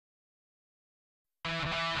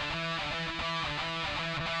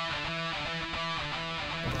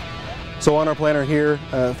So on our planter here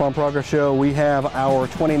at Farm Progress Show, we have our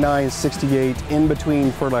 2968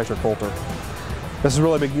 in-between fertilizer coulter. This has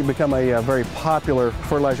really become a very popular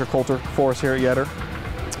fertilizer coulter for us here at Yetter.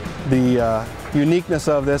 The uniqueness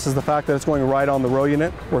of this is the fact that it's going right on the row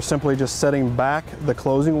unit. We're simply just setting back the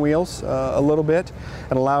closing wheels a little bit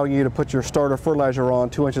and allowing you to put your starter fertilizer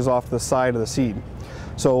on 2 inches off the side of the seed.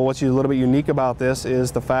 So what's a little bit unique about this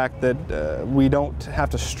is the fact that we don't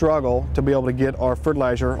have to struggle to be able to get our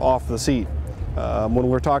fertilizer off the seed. When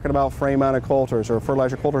we're talking about frame-mounted coulters or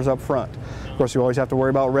fertilizer coulters up front, of course you always have to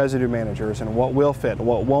worry about residue managers and what will fit and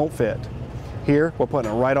what won't fit. Here we're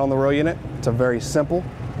putting it right on the row unit. It's a very simple,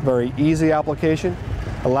 very easy application.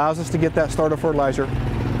 Allows us to get that starter fertilizer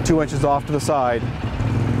 2 inches off to the side.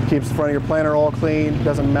 Keeps the front of your planter all clean,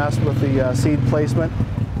 doesn't mess with the seed placement.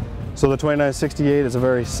 So the 2968 is a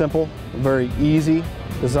very simple, very easy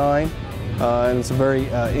design, and it's very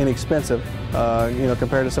inexpensive,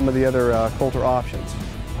 compared to some of the other coulter options.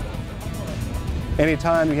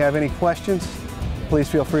 Anytime you have any questions, please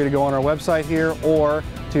feel free to go on our website here or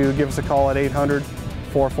to give us a call at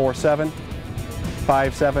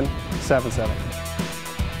 800-447-5777.